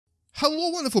Hello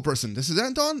wonderful person, this is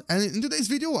Anton, and in today's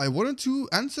video I wanted to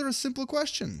answer a simple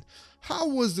question. How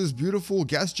was this beautiful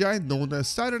gas giant known as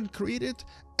Saturn created,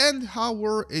 and how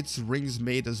were its rings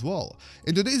made as well?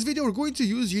 In today's video we're going to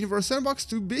use Universe Sandbox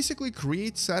to basically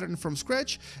create Saturn from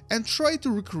scratch and try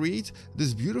to recreate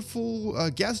this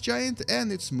beautiful gas giant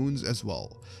and its moons as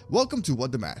well. Welcome to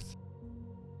What the Math.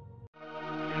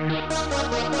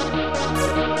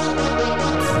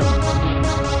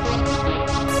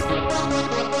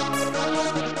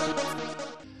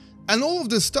 And all of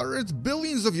this started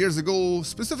billions of years ago,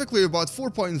 specifically about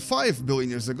 4.5 billion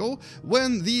years ago,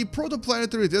 when the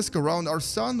protoplanetary disk around our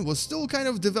sun was still kind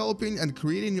of developing and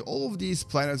creating all of these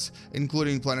planets,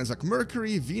 including planets like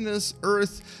Mercury, Venus,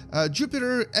 Earth,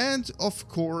 Jupiter, and of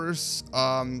course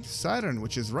Saturn,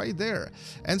 which is right there.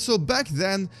 And so back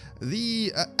then,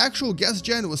 the actual gas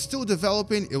giant was still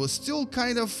developing, it was still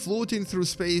kind of floating through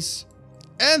space.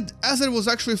 And as it was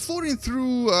actually floating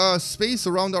through space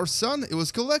around our sun, it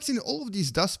was collecting all of these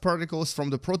dust particles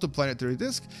from the protoplanetary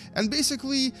disk and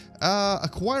basically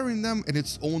acquiring them in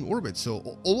its own orbit.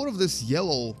 So a lot of this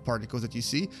yellow particles that you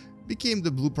see became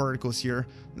the blue particles here.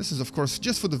 This is of course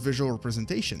just for the visual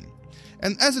representation.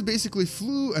 And as it basically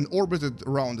flew and orbited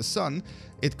around the sun,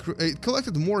 it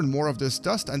collected more and more of this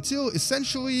dust until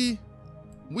essentially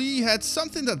we had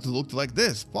something that looked like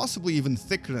this, possibly even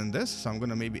thicker than this, so I'm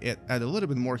gonna maybe add a little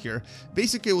bit more here.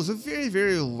 Basically, it was a very,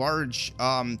 very large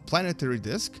planetary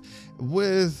disk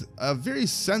with a very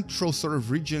central sort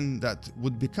of region that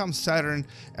would become Saturn,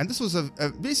 and this was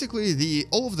basically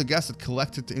all of the gas that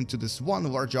collected into this one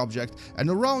large object, and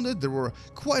around it there were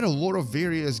quite a lot of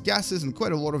various gases and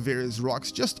quite a lot of various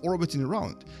rocks just orbiting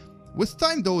around. With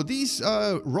time though, these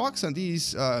rocks and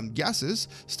these gases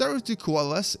started to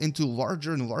coalesce into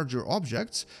larger and larger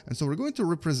objects, and so we're going to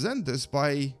represent this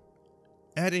by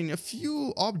adding a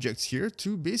few objects here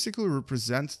to basically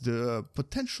represent the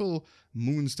potential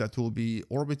moons that will be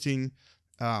orbiting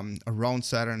around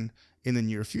Saturn in the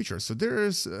near future. So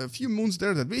there's a few moons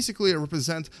there that basically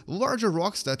represent larger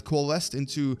rocks that coalesced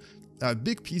into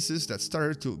big pieces that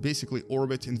started to basically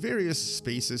orbit in various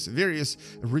spaces, various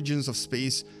regions of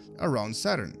space around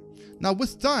Saturn. Now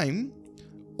with time,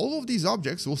 all of these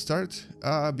objects will start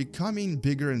becoming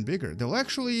bigger and bigger. They'll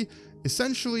actually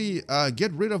essentially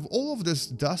get rid of all of this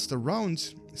dust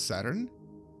around Saturn.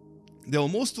 They'll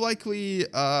most likely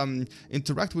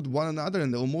interact with one another,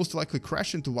 and they'll most likely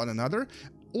crash into one another,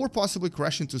 or possibly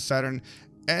crash into Saturn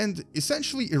and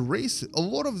essentially erase a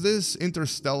lot of this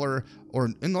interstellar, or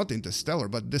not interstellar,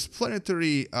 but this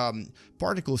planetary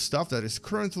particle stuff that is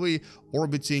currently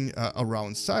orbiting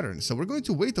around Saturn. So we're going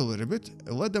to wait a little bit,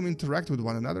 let them interact with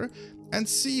one another, and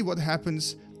see what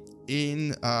happens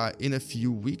in a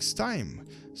few weeks' time.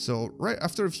 So right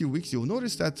after a few weeks, you'll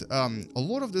notice that a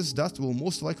lot of this dust will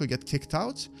most likely get kicked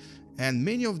out, and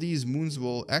many of these moons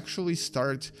will actually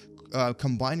start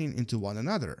combining into one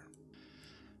another.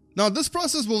 Now, this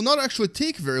process will not actually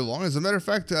take very long. As a matter of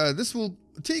fact, this will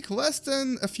take less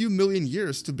than a few million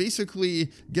years to basically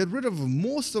get rid of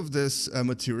most of this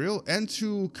material and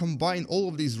to combine all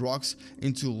of these rocks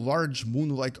into large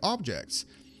moon-like objects.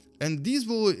 And these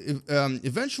will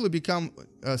eventually become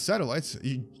satellites.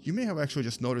 You may have actually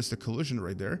just noticed a collision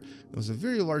right there. There was a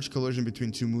very large collision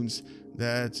between two moons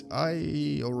that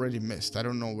I already missed. I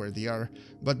don't know where they are.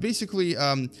 But basically,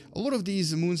 a lot of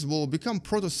these moons will become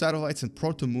proto-satellites and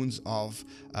proto-moons of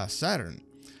Saturn.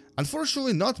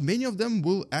 Unfortunately, not many of them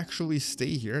will actually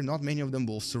stay here, not many of them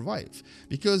will survive,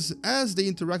 because as they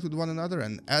interact with one another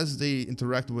and as they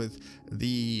interact with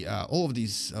all of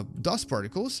these dust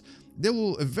particles, they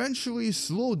will eventually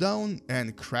slow down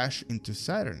and crash into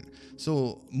Saturn.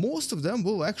 So most of them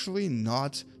will actually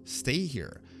not stay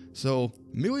here. So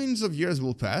millions of years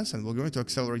will pass, and we're going to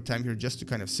accelerate time here just to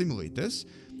kind of simulate this,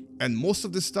 and most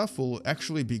of this stuff will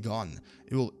actually be gone.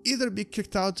 It will either be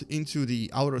kicked out into the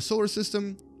outer solar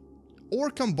system, or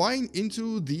combine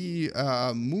into the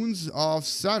moons of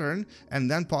Saturn and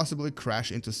then possibly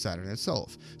crash into Saturn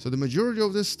itself. So the majority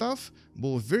of this stuff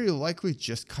will very likely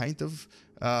just kind of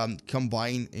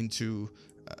combine into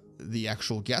the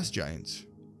actual gas giant.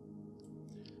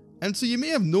 And so you may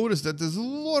have noticed that there's a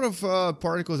lot of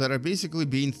particles that are basically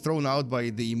being thrown out by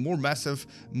the more massive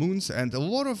moons, and a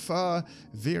lot of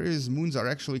various moons are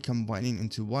actually combining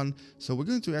into one. So we're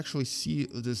going to actually see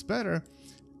this better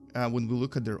when we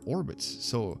look at their orbits.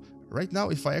 So right now,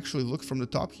 if I actually look from the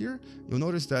top here, you'll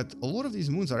notice that a lot of these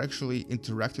moons are actually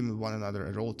interacting with one another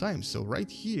at all times. So right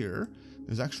here,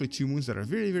 there's actually two moons that are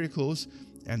very, very close,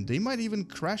 and they might even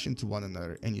crash into one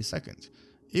another any second.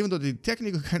 Even though they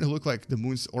technically kind of look like the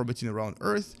moons orbiting around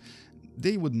Earth,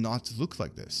 they would not look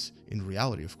like this in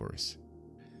reality, of course.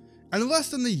 And less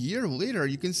than a year later,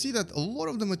 you can see that a lot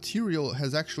of the material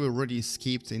has actually already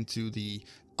escaped into the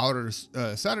outer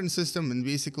Saturn system and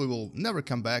basically will never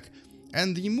come back.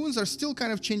 And the moons are still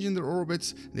kind of changing their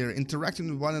orbits, they're interacting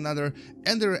with one another,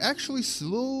 and they're actually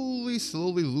slowly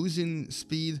losing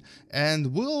speed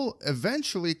and will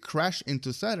eventually crash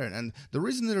into Saturn. And the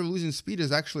reason they're losing speed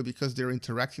is actually because they're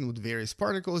interacting with various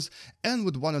particles and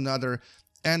with one another,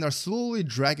 and are slowly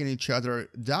dragging each other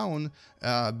down,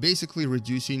 basically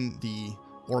reducing the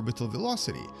orbital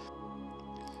velocity.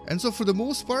 And so for the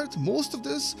most part, most of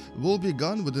this will be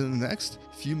gone within the next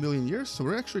few million years, so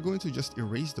we're actually going to just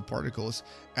erase the particles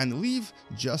and leave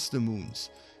just the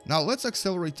moons. Now let's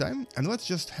accelerate time and let's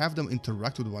just have them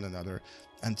interact with one another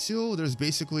until there's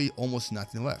basically almost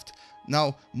nothing left.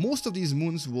 Now, most of these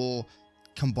moons will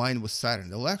combine with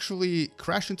Saturn. They'll actually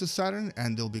crash into Saturn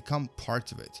and they'll become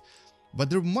part of it. But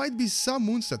there might be some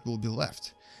moons that will be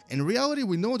left. In reality,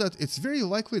 we know that it's very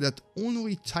likely that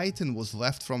only Titan was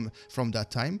left from that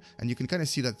time, and you can kind of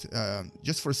see that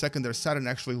just for a second there Saturn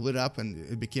actually lit up and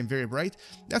it became very bright.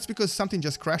 That's because something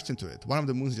just crashed into it. One of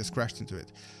the moons just crashed into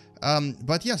it.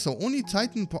 But yeah, so only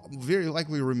Titan very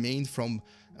likely remained from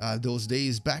those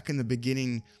days back in the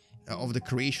beginning of the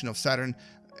creation of Saturn,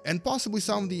 and possibly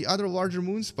some of the other larger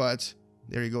moons, but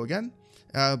there you go again.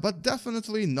 But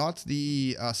definitely not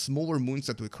the smaller moons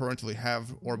that we currently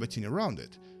have orbiting around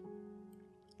it.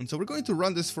 And so we're going to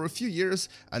run this for a few years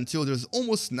until there's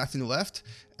almost nothing left,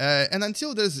 and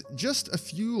until there's just a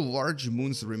few large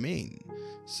moons remain.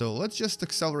 So let's just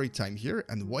accelerate time here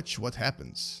and watch what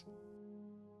happens.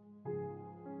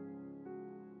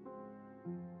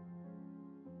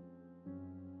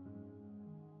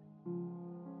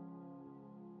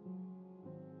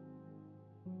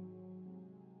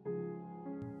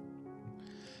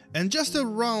 And just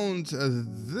around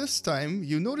this time,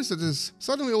 you notice that there's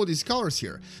suddenly all these colors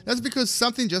here. That's because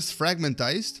something just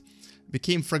fragmentized,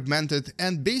 became fragmented,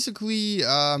 and basically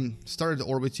started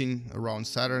orbiting around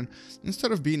Saturn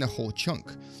instead of being a whole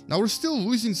chunk. Now we're still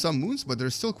losing some moons, but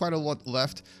there's still quite a lot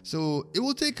left, so it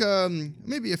will take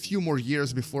maybe a few more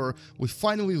years before we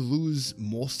finally lose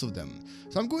most of them.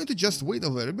 So I'm going to just wait a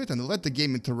little bit and let the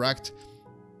game interact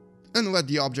and let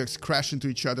the objects crash into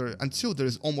each other until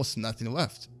there's almost nothing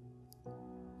left.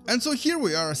 And so here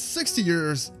we are 60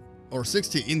 years, or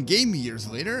 60 in-game years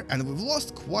later, and we've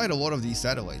lost quite a lot of these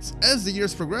satellites. As the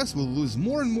years progress, we'll lose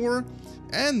more and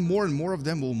more of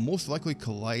them will most likely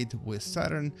collide with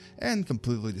Saturn and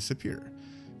completely disappear.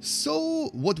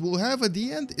 So what we'll have at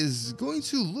the end is going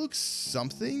to look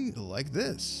something like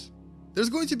this. There's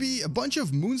going to be a bunch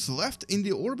of moons left in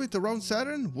the orbit around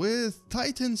Saturn, with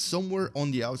Titan somewhere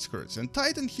on the outskirts, and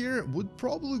Titan here would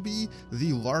probably be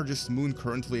the largest moon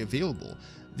currently available.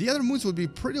 The other moons would be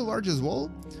pretty large as well,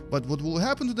 but what will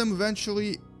happen to them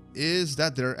eventually is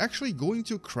that they're actually going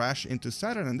to crash into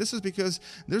Saturn, and this is because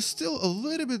there's still a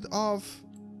little bit of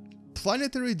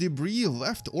planetary debris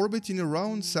left orbiting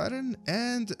around Saturn,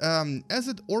 and as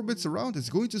it orbits around, it's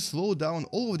going to slow down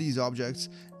all of these objects,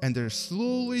 and they're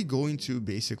slowly going to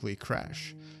basically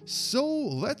crash. So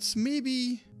let's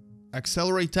maybe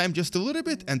accelerate time just a little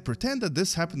bit and pretend that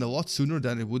this happened a lot sooner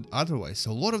than it would otherwise.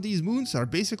 So a lot of these moons are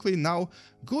basically now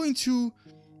going to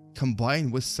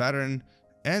combine with Saturn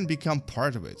and become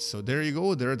part of it. So there you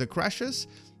go, there are the crashes,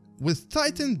 with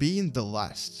Titan being the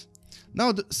last.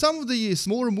 Now, some of the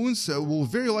smaller moons will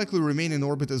very likely remain in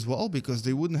orbit as well, because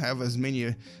they wouldn't have as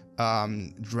many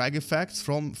drag effects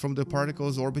from the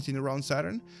particles orbiting around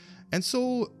Saturn. And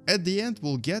so at the end,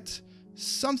 we'll get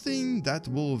something that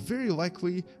will very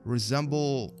likely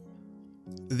resemble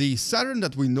the Saturn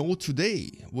that we know today,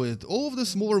 with all of the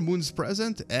smaller moons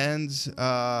present and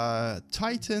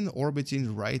Titan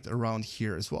orbiting right around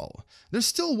here as well. There's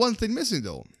still one thing missing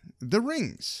though, the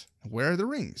rings. Where are the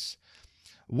rings?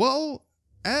 Well,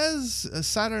 as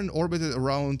Saturn orbited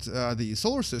around the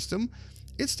solar system,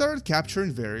 it started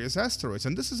capturing various asteroids,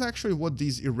 and this is actually what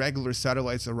these irregular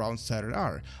satellites around Saturn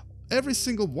are. Every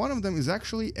single one of them is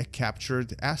actually a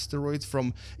captured asteroid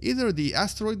from either the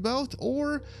asteroid belt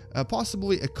or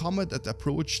possibly a comet that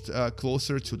approached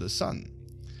closer to the Sun.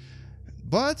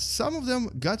 But some of them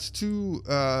got to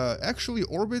actually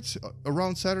orbit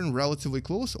around Saturn relatively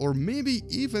close, or maybe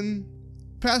even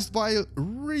passed by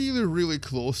really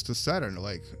close to Saturn,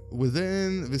 like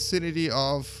within vicinity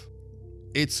of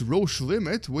its Roche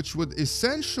limit, which would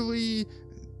essentially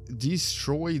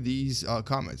destroy these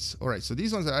comets. Alright, so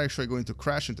these ones are actually going to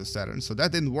crash into Saturn, so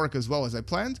that didn't work as well as I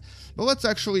planned, but let's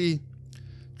actually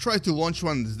try to launch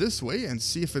one this way and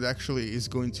see if it actually is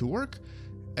going to work.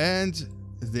 And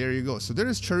there you go. So there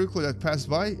is Charuklo that passed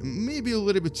by, maybe a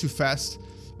little bit too fast.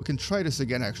 We can try this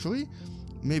again actually.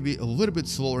 maybe a little bit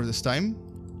slower this time.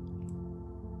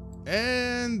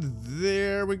 And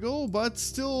there we go, but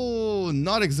still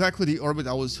not exactly the orbit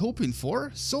I was hoping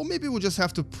for, so maybe we'll just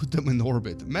have to put them in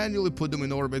orbit, manually put them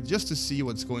in orbit just to see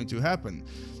what's going to happen.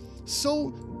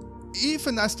 So if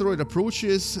an asteroid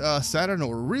approaches Saturn,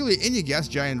 or really any gas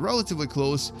giant relatively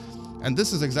close, and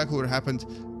this is exactly what happened,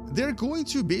 they're going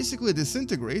to basically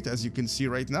disintegrate, as you can see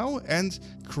right now, and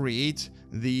create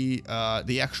the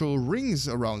actual rings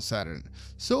around Saturn.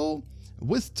 So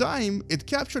with time, it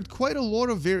captured quite a lot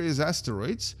of various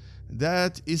asteroids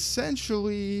that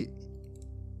essentially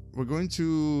we're going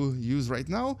to use right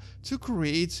now to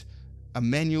create a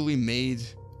manually made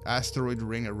asteroid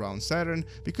ring around Saturn,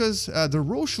 because the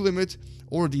Roche limit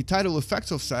or the tidal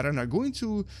effects of Saturn are going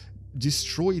to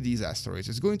destroy these asteroids.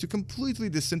 It's going to completely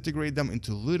disintegrate them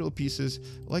into little pieces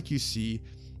like you see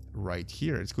right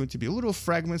here. It's going to be little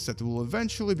fragments that will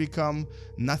eventually become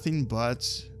nothing but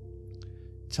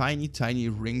tiny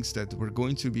rings that we're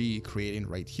going to be creating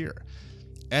right here.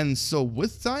 And so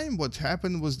with time, what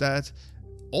happened was that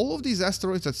all of these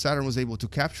asteroids that Saturn was able to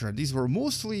capture, these were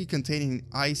mostly containing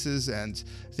ices and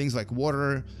things like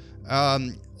water.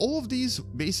 All of these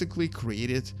basically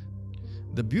created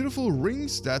the beautiful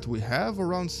rings that we have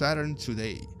around Saturn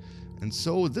today. And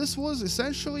so this was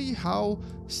essentially how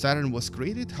Saturn was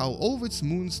created, how all of its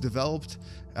moons developed,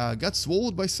 got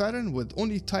swallowed by Saturn with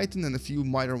only Titan and a few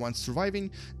minor ones surviving,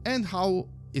 and how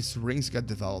its rings got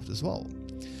developed as well.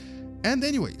 And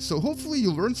anyway, so hopefully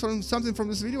you learned something from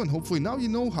this video, and hopefully now you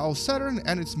know how Saturn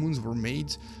and its moons were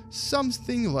made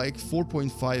something like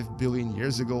 4.5 billion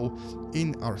years ago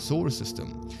in our solar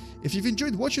system. If you've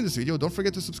enjoyed watching this video, don't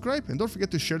forget to subscribe, and don't forget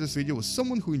to share this video with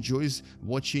someone who enjoys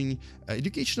watching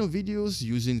educational videos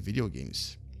using video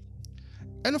games.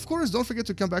 And of course, don't forget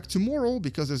to come back tomorrow,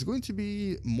 because there's going to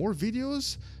be more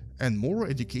videos and more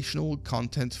educational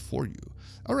content for you.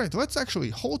 Alright, let's actually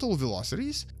halt all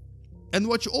velocities and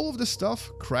watch all of the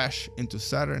stuff crash into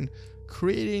Saturn,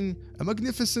 creating a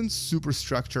magnificent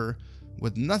superstructure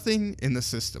with nothing in the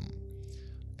system.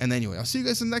 And anyway, I'll see you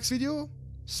guys in the next video.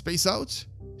 Space out.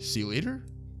 See you later.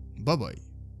 Bye-bye.